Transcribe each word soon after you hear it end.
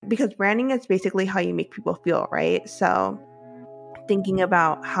because branding is basically how you make people feel, right? So thinking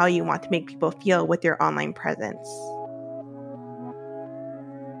about how you want to make people feel with your online presence.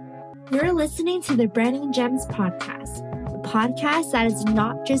 You're listening to the Branding Gems podcast, a podcast that is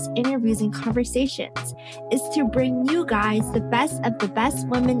not just interviews and conversations. It's to bring you guys the best of the best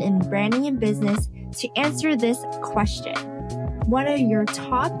women in branding and business to answer this question. What are your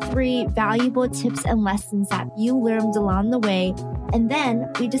top 3 valuable tips and lessons that you learned along the way? And then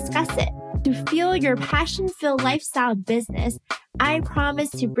we discuss it. To fuel your passion-filled lifestyle business, I promise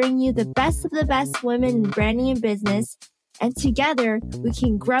to bring you the best of the best women in branding and business. And together, we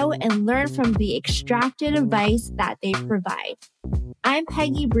can grow and learn from the extracted advice that they provide. I'm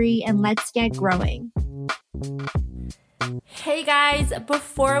Peggy Bree, and let's get growing. Hey guys,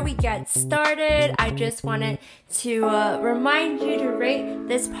 before we get started, I just wanted to remind you to rate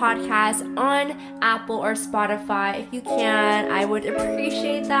this podcast on Apple or Spotify. If you can, I would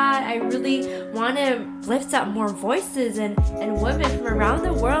appreciate that. I really want to lift up more voices and women from around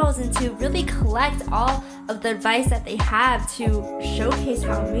the world and to really collect all of the advice that they have to showcase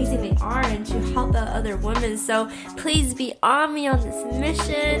how amazing they are and to help out other women. So please be on me on this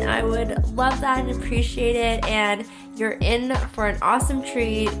mission. I would love that and appreciate it. And you're in for an awesome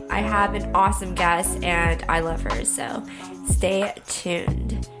treat. I have an awesome guest and I love her. So stay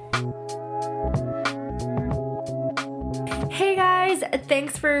tuned. Hey guys,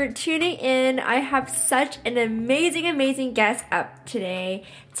 thanks for tuning in. I have such an amazing guest up today.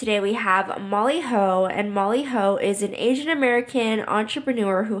 Today we have Molly Ho, and Molly Ho is an Asian American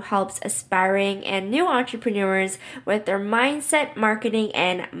entrepreneur who helps aspiring and new entrepreneurs with their mindset, marketing,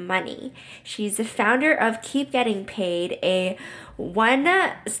 and money. She's the founder of Keep Getting Paid, a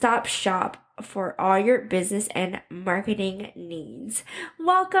one-stop shop for all your business and marketing needs.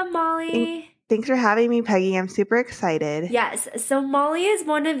 Welcome, Molly. Thanks for having me, Peggy. I'm super excited. Yes. So Molly is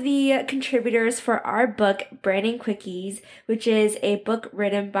one of the contributors for our book, Branding Quickies, which is a book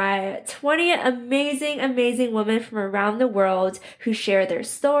written by 20 amazing women from around the world who share their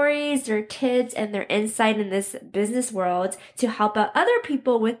stories, their tips, and their insight in this business world to help out other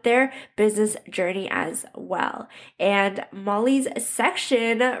people with their business journey as well. And Molly's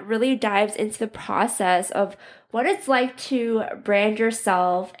section really dives into the process of what it's like to brand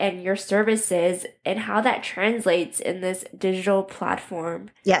yourself and your services and how that translates in this digital platform.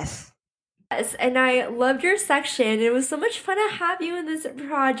 Yes. Yes, and I loved your section. It was so much fun to have you in this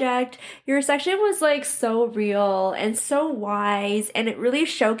project. Your section was like so real and so wise, and it really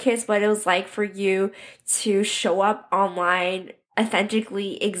showcased what it was like for you to show up online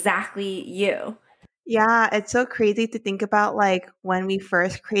authentically, exactly you. Yeah, it's so crazy to think about like when we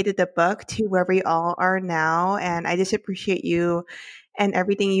first created the book to where we all are now. And I just appreciate you and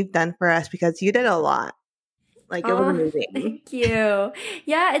everything you've done for us because you did a lot. Like it was amazing. Thank you.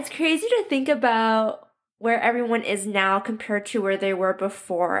 Yeah, it's crazy to think about where everyone is now compared to where they were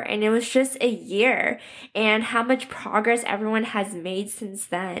before. And it was just a year and how much progress everyone has made since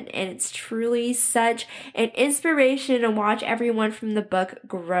then. And it's truly such an inspiration to watch everyone from the book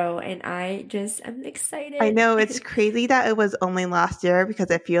grow. And I'm excited. I know it's crazy that it was only last year because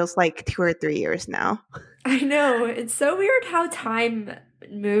it feels like 2 or 3 years now. I know. It's so weird how time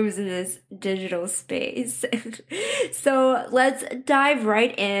moves in this digital space. So let's dive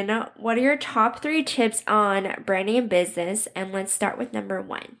right in. What are your top 3 tips on branding and business? And let's start with number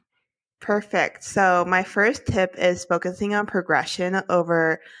 1. Perfect. So my first tip is focusing on progression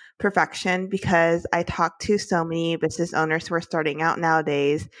over perfection because I talk to so many business owners who are starting out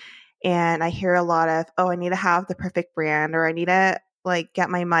nowadays and I hear a lot of, I need to have the perfect brand or I need to like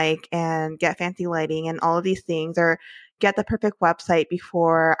get my mic and get fancy lighting and all of these things or get the perfect website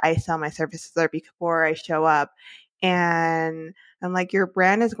before I sell my services or before I show up. And I'm like, your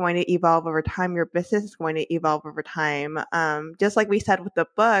brand is going to evolve over time. Your business is going to evolve over time. Just like we said with the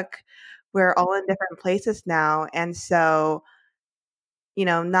book, we're all in different places now. And so,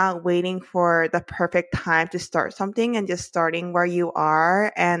 not waiting for the perfect time to start something and just starting where you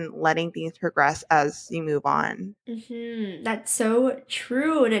are and letting things progress as you move on. That's so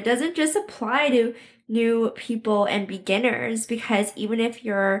true. And it doesn't just apply to new people and beginners because even if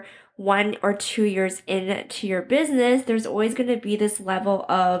you're 1 or 2 years into your business, there's always going to be this level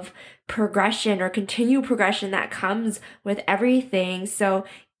of progression or continued progression that comes with everything. So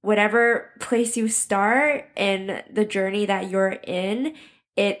whatever place you start in the journey that you're in,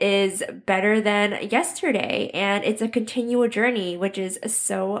 it is better than yesterday. And it's a continual journey, which is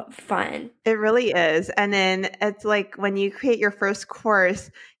so fun. It really is. And then it's like when you create your first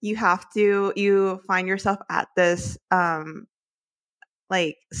course, you find yourself at this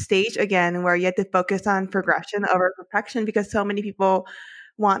like stage again where you have to focus on progression over perfection because so many people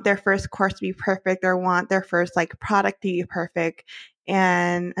want their first course to be perfect or want their first like product to be perfect.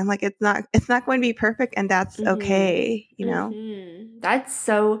 And I'm like, it's not going to be perfect, and that's okay, you know? That's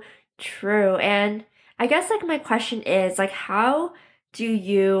so true. And I guess like my question is like, how do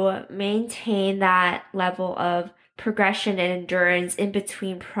you maintain that level of progression and endurance in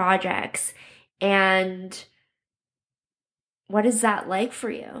between projects? And what is that like for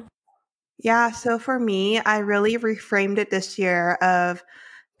you? Yeah, so for me, I really reframed it this year of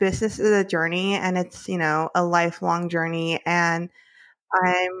business is a journey, and it's, you know, a lifelong journey. And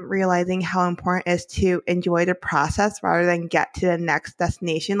I'm realizing how important it is to enjoy the process rather than get to the next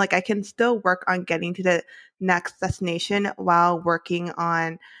destination. Like I can still work on getting to the next destination while working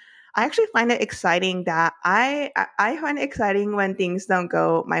on. I actually find it exciting that I find it exciting when things don't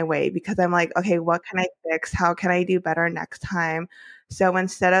go my way, because I'm like, okay, what can I fix? How can I do better next time? So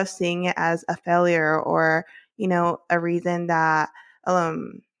instead of seeing it as a failure or, you know, a reason that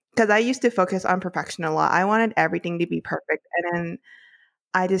because I used to focus on perfection a lot. I wanted everything to be perfect. And then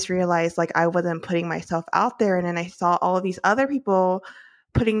I just realized like I wasn't putting myself out there. And then I saw all of these other people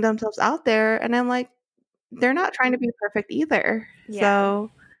putting themselves out there. And I'm like, they're not trying to be perfect either. Yeah.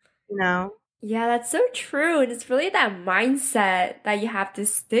 So, you know, Yeah, that's so true. And it's really that mindset that you have to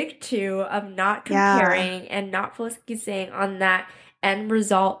stick to of not yeah, comparing and not focusing on that end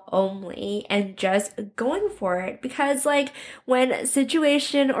result only and just going for it. Because like when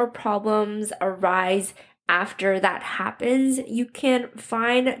situation or problems arise after that happens, you can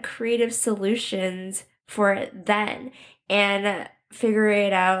find creative solutions for it then and figure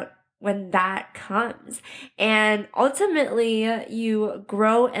it out when that comes. And ultimately, you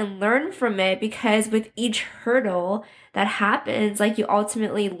grow and learn from it because with each hurdle that happens, like you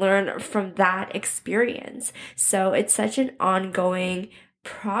ultimately learn from that experience. So it's such an ongoing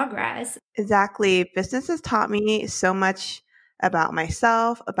progress. exactly. Business has taught me so much about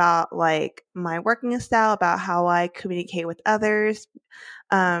myself, about like my working style, about how I communicate with others.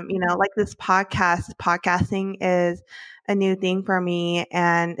 You know, like this podcasting is a new thing for me.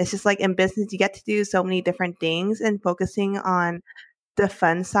 And it's just like in business, you get to do so many different things, and focusing on the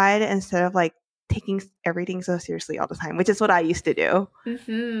fun side instead of like taking everything so seriously all the time, which is what I used to do.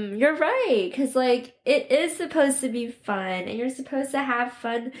 You're right. Because, like, it is supposed to be fun and you're supposed to have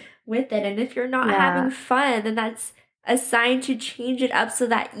fun with it. And if you're not Yeah. having fun, then that's a sign to change it up so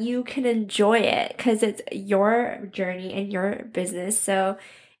that you can enjoy it because it's your journey and your business. So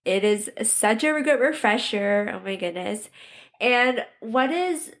it is such a good refresher. Oh my goodness. And what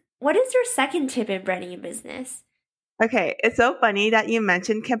is your second tip in branding your business? Okay, it's so funny that you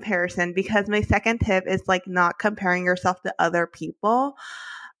mentioned comparison, because my second tip is like not comparing yourself to other people.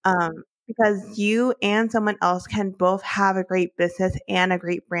 Because you and someone else can both have a great business and a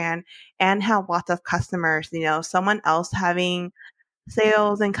great brand and have lots of customers. You know, someone else having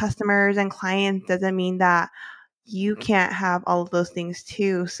sales and customers and clients doesn't mean that you can't have all of those things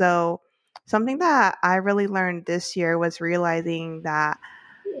too. So, something that I really learned this year was realizing that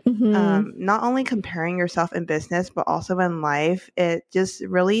Mm-hmm. not only comparing yourself in business, but also in life, it just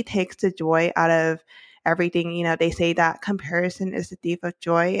really takes the joy out of everything. You know, they say that comparison is the thief of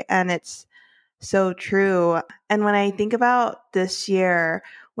joy, and it's so true. And when I think about this year,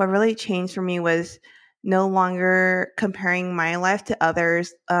 what really changed for me was no longer comparing my life to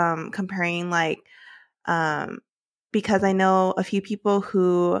others, comparing like, um, because I know a few people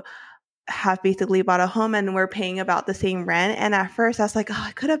who have basically bought a home and we're paying about the same rent. And at first I was like, oh,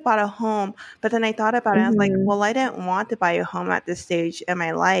 I could have bought a home. But then I thought about it. And I was like, Mm-hmm. well, I didn't want to buy a home at this stage in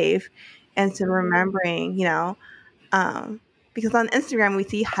my life. And so remembering, you know, um, because on Instagram we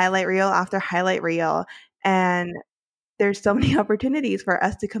see highlight reel after highlight reel, and there's so many opportunities for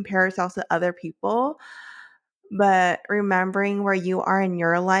us to compare ourselves to other people. But remembering where you are in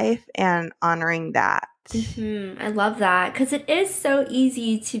your life and honoring that. I love that because it is so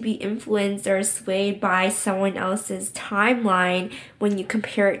easy to be influenced or swayed by someone else's timeline when you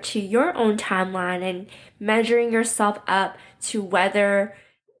compare it to your own timeline and measuring yourself up to whether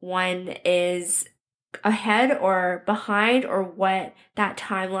one is ahead or behind or what that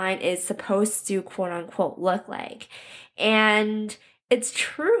timeline is supposed to quote unquote look like. And it's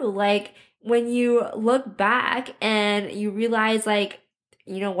true, like when you look back and you realize like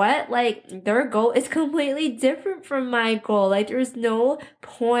you know what? Like their goal is completely different from my goal. Like there's no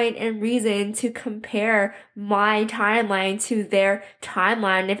point and reason to compare my timeline to their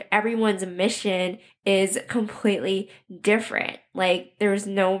timeline if everyone's mission is completely different. Like there's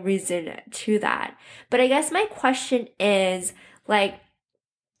no reason to that. But I guess my question is like,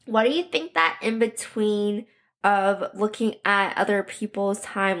 what do you think that in between of looking at other people's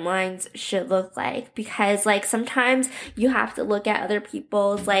timelines should look like, because like sometimes you have to look at other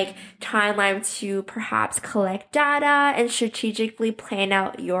people's like timeline to perhaps collect data and strategically plan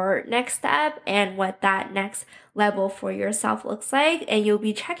out your next step and what that next level for yourself looks like. And you'll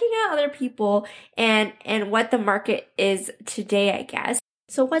be checking out other people and what the market is today, I guess.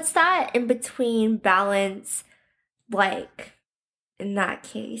 So what's that in between balance like in that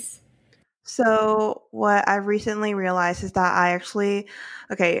case? So what I've recently realized is that I actually,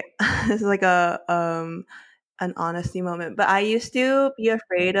 okay, this is like a an honesty moment, but I used to be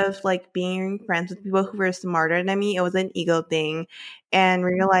afraid of like being friends with people who were smarter than me. It was an ego thing, and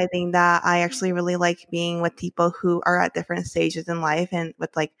realizing that I actually really like being with people who are at different stages in life and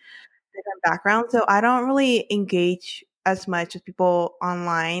with like different backgrounds. So I don't really engage as much with people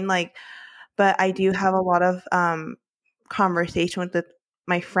online, like, but I do have a lot of conversation with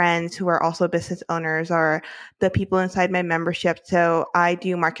my friends who are also business owners or the people inside my membership. So I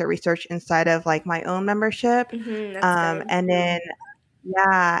do market research inside of like my own membership. That's good. And then,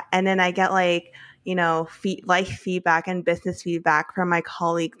 yeah, and then I get like, life feedback and business feedback from my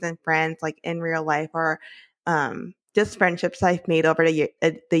colleagues and friends, like in real life, or just friendships I've made over the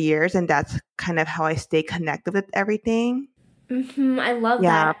years. And that's kind of how I stay connected with everything. I love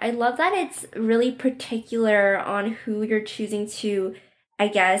Yeah. that. I love that it's really particular on who you're choosing to, I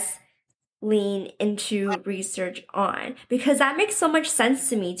guess, lean into research on, because that makes so much sense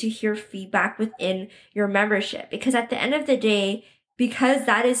to me to hear feedback within your membership, because at the end of the day, because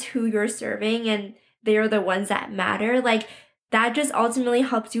that is who you're serving and they're the ones that matter, like that just ultimately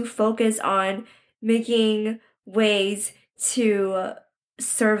helps you focus on making ways to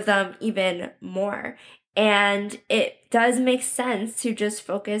serve them even more. And it does make sense to just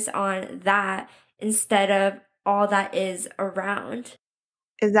focus on that instead of all that is around.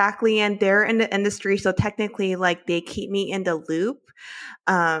 Exactly, and they're in the industry, so technically, like, they keep me in the loop,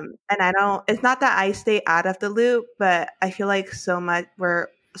 and I don't it's not that I stay out of the loop, but I feel like so much we're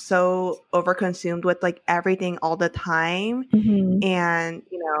so overconsumed with, like, everything all the time, Mm-hmm. and,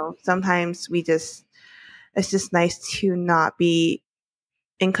 sometimes it's just nice to not be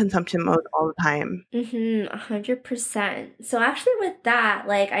in consumption mode all the time. 100%. So actually with that,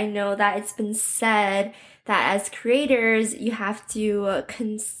 like I know that it's been said that as creators, you have to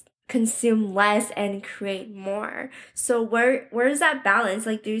consume less and create more. So where's that balance?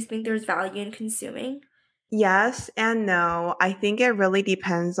 Like, do you think there's value in consuming? Yes and no. I think it really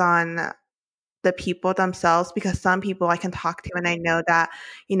depends on the people themselves because some people I can talk to and I know that,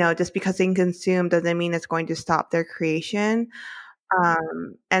 just because they can consume doesn't mean it's going to stop their creation.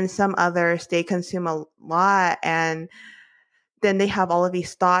 And some others, they consume a lot and then they have all of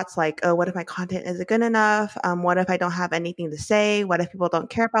these thoughts like, oh, what if my content isn't good enough? What if I don't have anything to say? What if people don't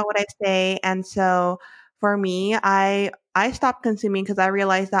care about what I say? And so for me, I stopped consuming because I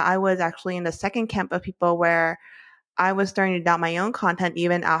realized that I was actually in the second camp of people where I was starting to doubt my own content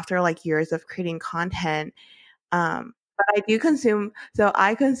even after like years of creating content. But I do consume, so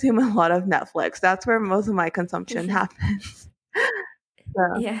I consume a lot of Netflix. That's where most of my consumption happens.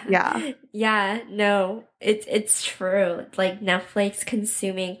 So, Yeah. yeah. Yeah, no, it's true. Like Netflix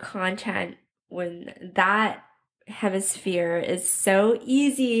consuming content when that hemisphere is so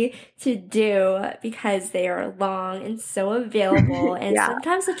easy to do because they are long and so available and Yeah.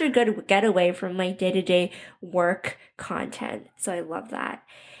 sometimes such a good getaway from like day-to-day work content. So I love that.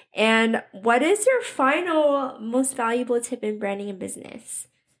 And what is your final most valuable tip in branding and business?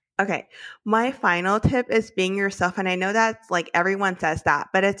 Okay. My final tip is being yourself. And I know that's like everyone says that,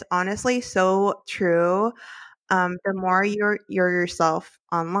 but it's honestly so true. The more you're yourself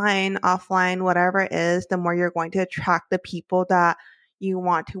online, offline, whatever it is, the more you're going to attract the people that you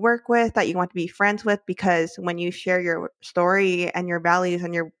want to work with, that you want to be friends with. Because when you share your story and your values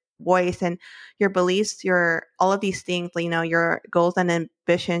and your voice and your beliefs, your all of these things, your goals and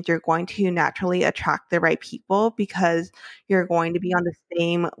ambitions, you're going to naturally attract the right people because you're going to be on the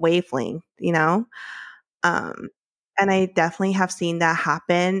same wavelength. Um, and I definitely have seen that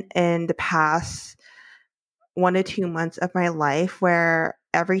happen in the past 1 to 2 months of my life where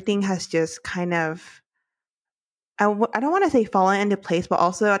everything has just kind of I don't want to say fallen into place, but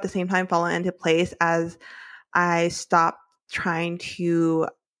also at the same time fallen into place as I stopped trying to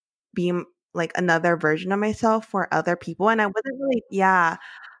be like another version of myself for other people. And I wasn't really, yeah,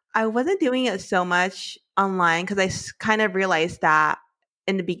 I wasn't doing it so much online because kind of realized that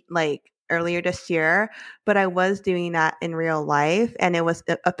in like earlier this year, but I was doing that in real life and it was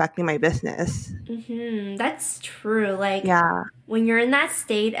affecting my business. That's true. Like Yeah. when you're in that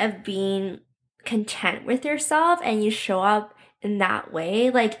state of being content with yourself and you show up in that way,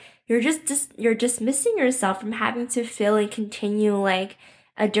 like you're dismissing yourself from having to feel and continue like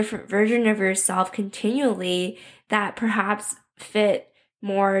a different version of yourself continually that perhaps fit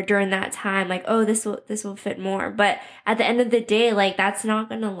more during that time. Like, oh, this will fit more. But at the end of the day, like that's not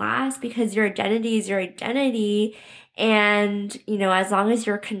gonna last because your identity is your identity. And, as long as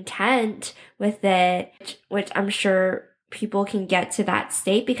you're content with it, which I'm sure people can get to that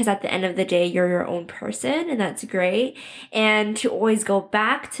state because at the end of the day, you're your own person and that's great. And to always go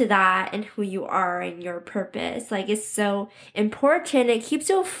back to that and who you are and your purpose, like is so important. It keeps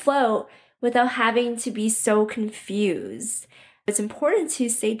you afloat without having to be so confused. It's important to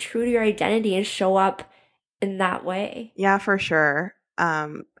stay true to your identity and show up in that way. Yeah, for sure.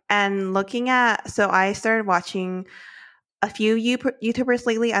 And so I started watching a few YouTubers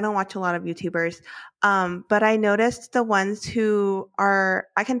lately. I don't watch a lot of YouTubers, but I noticed the ones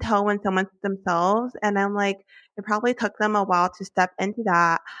I can tell when someone's themselves, and I'm like, it probably took them a while to step into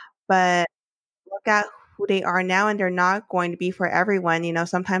that, but look at who they are now, and they're not going to be for everyone.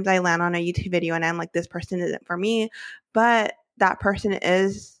 Sometimes I land on a YouTube video and I'm like, this person isn't for me, but that person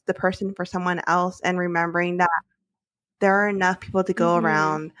is the person for someone else, and remembering that there are enough people to go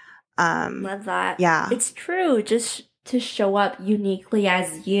around. Love that. Yeah. It's true. Just to show up uniquely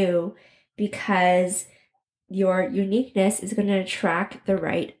as you because your uniqueness is going to attract the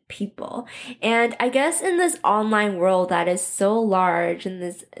right people. And I guess in this online world that is so large, in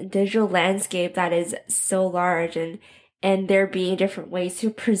this digital landscape that is so large, and there being different ways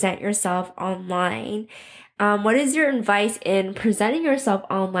to present yourself online, what is your advice in presenting yourself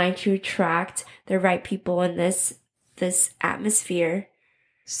online to attract the right people in this atmosphere?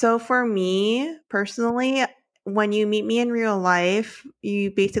 So for me personally, when you meet me in real life,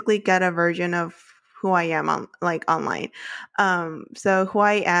 you basically get a version of who I am online. So who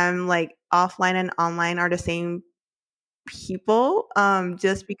I am like offline and online are the same people.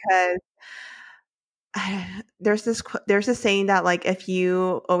 Just because there's this saying that like if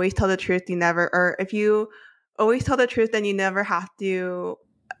you always tell the truth, if you always tell the truth, then you never have to.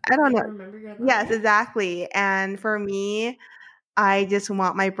 I don't know. Remember your life. Yes, exactly. And for me, I just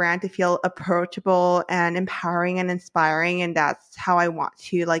want my brand to feel approachable and empowering and inspiring. And that's how I want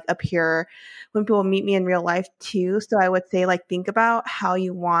to like appear when people meet me in real life too. So I would say like, think about how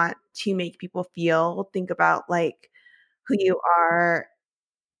you want to make people feel. Think about like who you are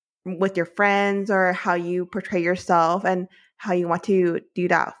with your friends or how you portray yourself and how you want to do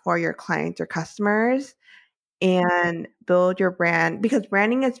that for your clients or customers and build your brand, because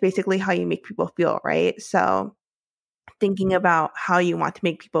branding is basically how you make people feel, right? So thinking about how you want to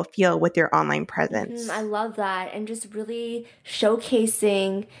make people feel with your online presence. I love that. And just really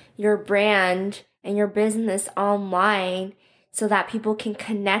showcasing your brand and your business online so that people can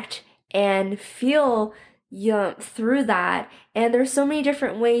connect and feel through that. And there's so many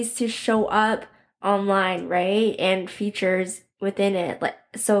different ways to show up online, right? And features within it. Like,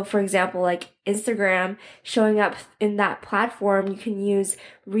 so for example, like Instagram, showing up in that platform, you can use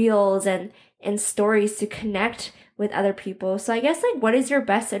reels and stories to connect with other people. So I guess like what is your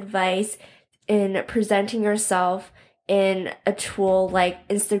best advice in presenting yourself in a tool like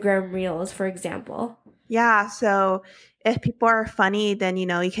Instagram Reels, for example? Yeah, so if people are funny, then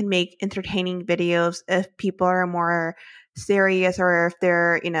you can make entertaining videos. If people are more serious, or if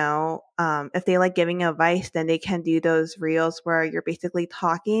they're if they like giving advice, then they can do those reels where you're basically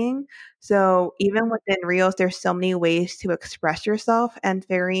talking. So even within reels, there's so many ways to express yourself, and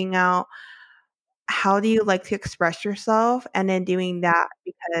figuring out how do you like to express yourself, and then doing that,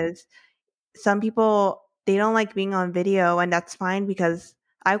 because some people, they don't like being on video, and that's fine, because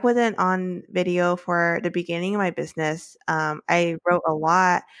I wasn't on video for the beginning of my business. I wrote a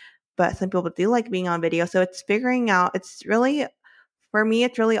lot, but some people do like being on video. So it's figuring out, for me,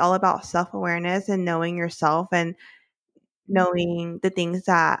 it's really all about self-awareness and knowing yourself, and knowing the things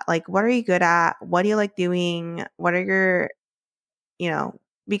that like, what are you good at? What do you like doing? What are your, you know,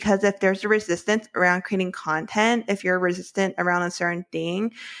 because if there's a resistance around creating content, if you're resistant around a certain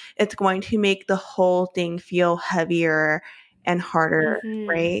thing, it's going to make the whole thing feel heavier and harder,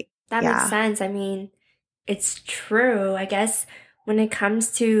 right? That makes sense. I mean, it's true. I guess when it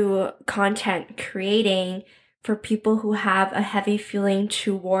comes to content creating, for people who have a heavy feeling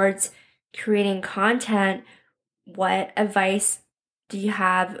towards creating content, what advice do you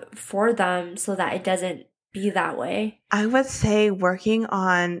have for them so that it doesn't be that way? I would say working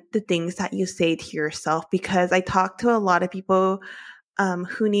on the things that you say to yourself, because I talk to a lot of people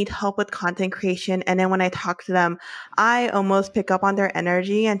who need help with content creation. And then when I talk to them, I almost pick up on their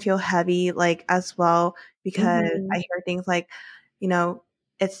energy and feel heavy, like as well, because I hear things like, you know,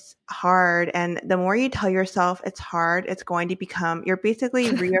 it's hard. And the more you tell yourself it's hard, it's going to become, you're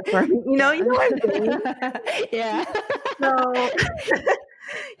basically reaffirming, you know what I'm saying? Yeah. So,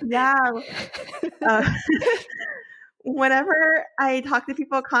 yeah. Whenever I talk to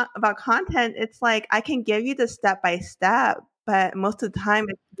people about content, it's like I can give you the step by step, but most of the time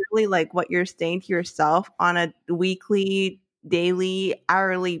it's really like what you're saying to yourself on a weekly, daily,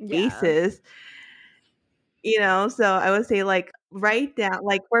 hourly basis. So I would say like write down,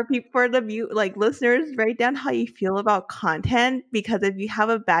 like for people, for the listeners, write down how you feel about content, because if you have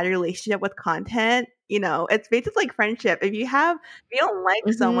a bad relationship with content, it's basically like friendship. If you don't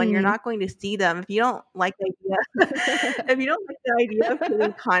like someone, you're not going to see them. If you don't like the idea, if you don't like the idea of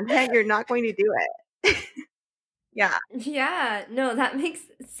creating content, you're not going to do it. Yeah. Yeah, no, that makes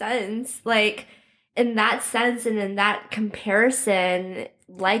sense. Like, in that sense and in that comparison,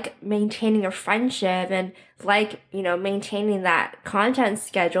 like maintaining a friendship and like, maintaining that content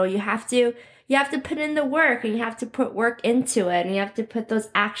schedule, you have to put in the work, and you have to put work into it, and you have to put those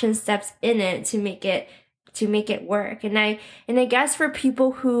action steps in it to make it work. And I guess for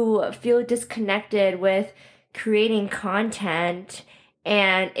people who feel disconnected with creating content,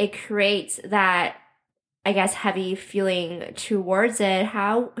 and it creates that, I guess, heavy feeling towards it,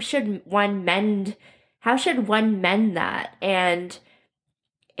 how should one mend that and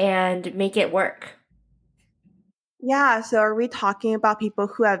make it work? Yeah. So are we talking about people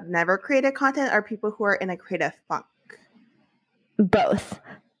who have never created content, or people who are in a creative funk? Both.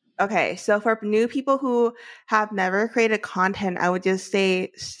 Okay. So for new people who have never created content, I would just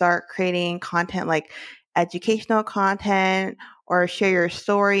say start creating content, like educational content, or share your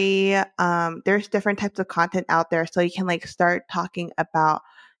story. There's different types of content out there. So you can like start talking about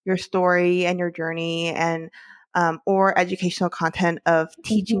your story and your journey, and or educational content of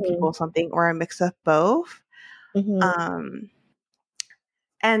teaching people something, or a mix of both.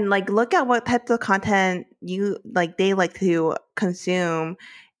 And like look at what types of content they like to consume,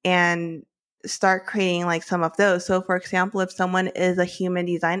 and start creating like some of those. So for example, if someone is a human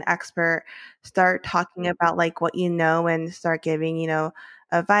design expert, start talking about like what you know, and start giving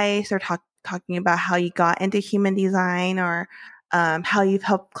advice, or talking about how you got into human design, or how you've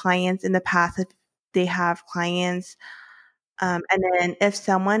helped clients in the past if they have clients. And then if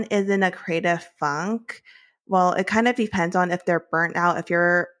someone is in a creative funk, well, it kind of depends on if they're burnt out.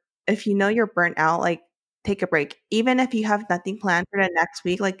 If you know you're burnt out, like take a break. Even if you have nothing planned for the next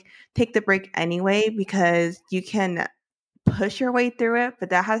week, like take the break anyway, because you can push your way through it. But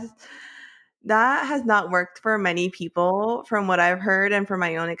that has not worked for many people from what I've heard and from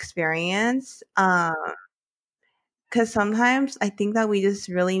my own experience. Because sometimes I think that we just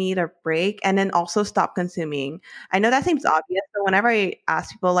really need a break, and then also stop consuming. I know that seems obvious, but whenever I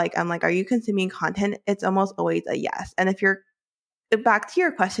ask people, like, I'm like, are you consuming content? It's almost always a yes. And if you're back to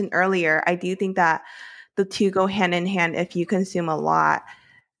your question earlier, I do think that the two go hand in hand. If you consume a lot,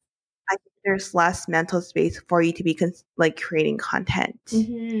 I think there's less mental space for you to be creating content.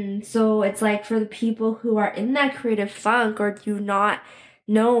 So it's like for the people who are in that creative funk, or do not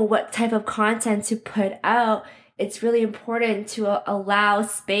know what type of content to put out, it's really important to allow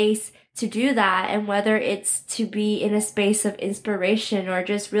space to do that. And whether it's to be in a space of inspiration, or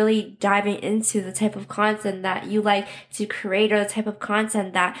just really diving into the type of content that you like to create, or the type of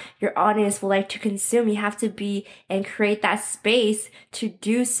content that your audience will like to consume, you have to be and create that space to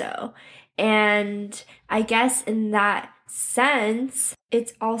do so. And I guess in that sense,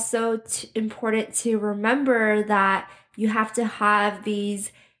 it's also important to remember that you have to have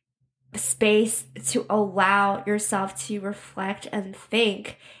these space to allow yourself to reflect and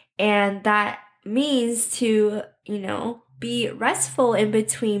think. And that means to, be restful in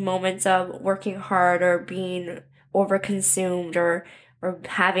between moments of working hard, or being overconsumed, or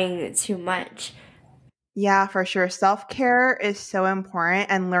having too much. Yeah, for sure. Self-care is so important,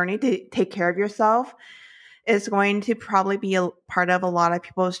 and learning to take care of yourself is going to probably be a part of a lot of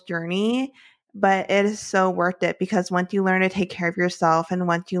people's journey, but it is so worth it, because once you learn to take care of yourself, and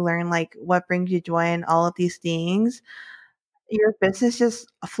once you learn like what brings you joy and all of these things, your business just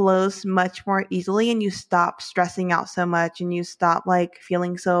flows much more easily, and you stop stressing out so much, and you stop like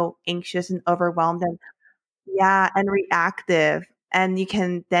feeling so anxious and overwhelmed, and reactive. And you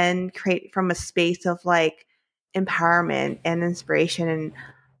can then create from a space of like empowerment and inspiration and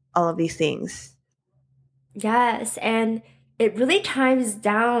all of these things. Yes, and it really ties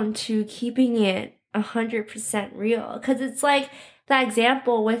down to keeping it 100% real. Because it's like that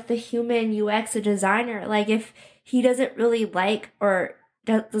example with the human UX designer. Like, if he doesn't really like, or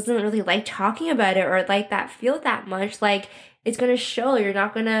doesn't really like talking about it, or like that feel that much, like, it's going to show. You're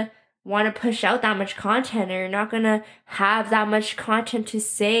not going to want to push out that much content, or you're not going to have that much content to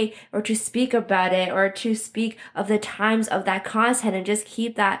say or to speak about it or to speak of the times of that content and just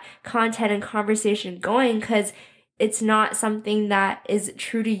keep that content and conversation going because it's not something that is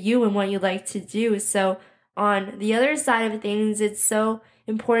true to you and what you like to do. So on the other side of things, it's so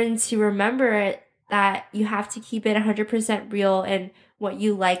important to remember it that you have to keep it 100% real and what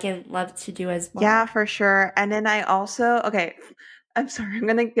you like and love to do as well. Yeah, for sure. And then I also, okay, I'm sorry, I'm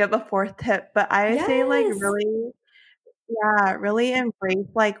gonna give a fourth tip, but I would say like Yes. really embrace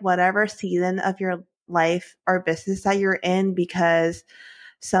like whatever season of your life or business that you're in because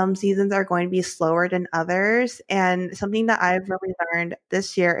some seasons are going to be slower than others. And something that I've really learned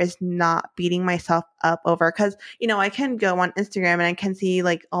this year is not beating myself up over because, I can go on Instagram and I can see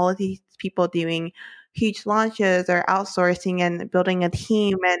like all of these people doing huge launches or outsourcing and building a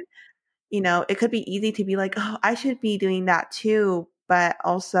team. And, it could be easy to be like, oh, I should be doing that too. But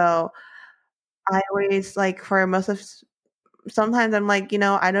also, I always like for most of sometimes I'm like,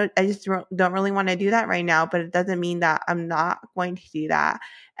 I just don't really want to do that right now, but it doesn't mean that I'm not going to do that.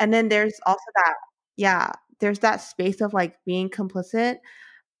 And then there's also that, yeah, there's that space of like being complicit,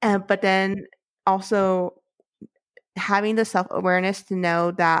 but then also having the self awareness to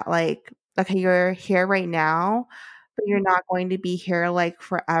know that like, okay, you're here right now, but you're not going to be here like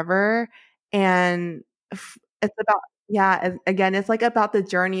forever. And it's about, yeah, again, it's like about the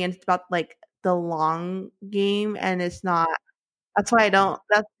journey and it's about like the long game and it's not that's why I don't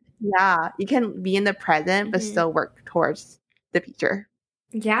that's yeah, you can be in the present, but still work towards the future.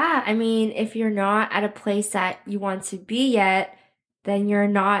 Yeah, I mean, if you're not at a place that you want to be yet, then you're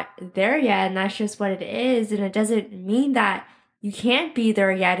not there yet, and that's just what it is. And it doesn't mean that you can't be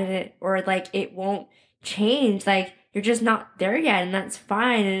there yet, and or like it won't change. Like you're just not there yet, and that's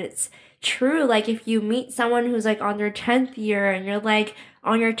fine. And it's true. Like if you meet someone who's like on their 10th year, and you're like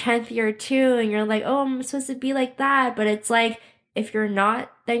on your 10th year too, and you're like, oh, I'm supposed to be like that, but it's like if you're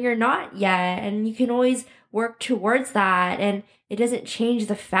not, then you're not yet, and you can always work towards that, and it doesn't change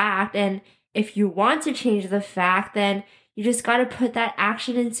the fact. And if you want to change the fact, then you just got to put that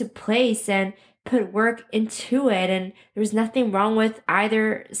action into place and put work into it. And there's nothing wrong with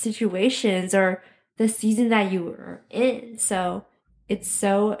either situations or the season that you were in. So it's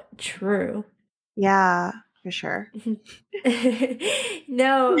so true. Yeah, for sure.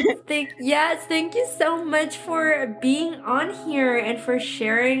 No, thank you so much for being on here and for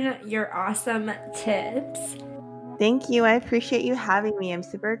sharing your awesome tips. Thank you. I appreciate you having me. I'm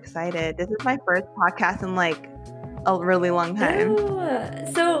super excited. This is my first podcast in like a really long time.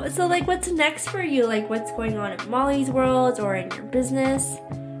 Ooh. So like what's next for you? Like what's going on at Molly's World or in your business?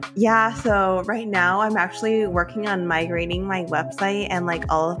 Yeah, so right now I'm actually working on migrating my website and like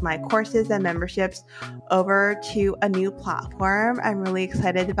all of my courses and memberships over to a new platform. I'm really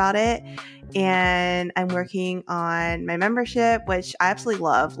excited about it. And I'm working on my membership, which I absolutely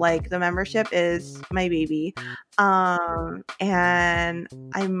love. Like the membership is my baby. And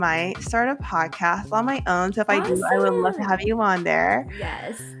I might start a podcast on my own. So if I do, I would love to have you on there.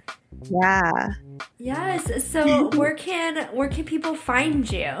 Yes. Yeah. Yes. So where can people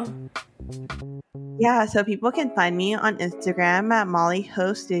find you? Yeah, so people can find me on Instagram at Molly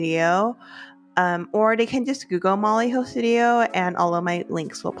Ho Studio, or they can just Google Molly Ho Studio, and all of my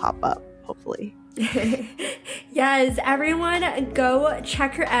links will pop up. Hopefully. Yes, everyone go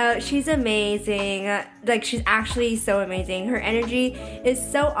check her out. She's amazing. Like she's actually so amazing. Her energy is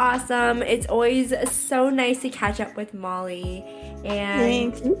so awesome. It's always so nice to catch up with Molly.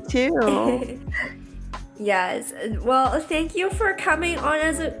 And thanks, you too. Yes. Well, thank you for coming on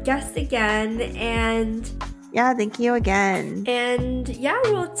as a guest again. And yeah, thank you again. And yeah,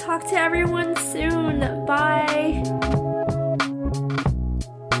 we'll talk to everyone soon. Bye.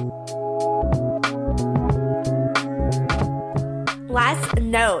 Last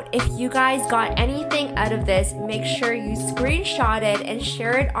note, if you guys got anything out of this, make sure you screenshot it and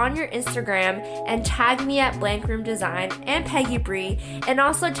share it on your Instagram and tag me at Blank Room Design and Peggy Bree, and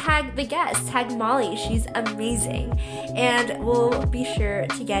also tag the guest, tag Molly, she's amazing, and we'll be sure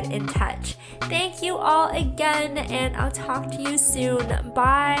to get in touch. Thank you all again, and I'll talk to you soon.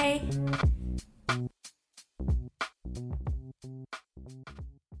 Bye.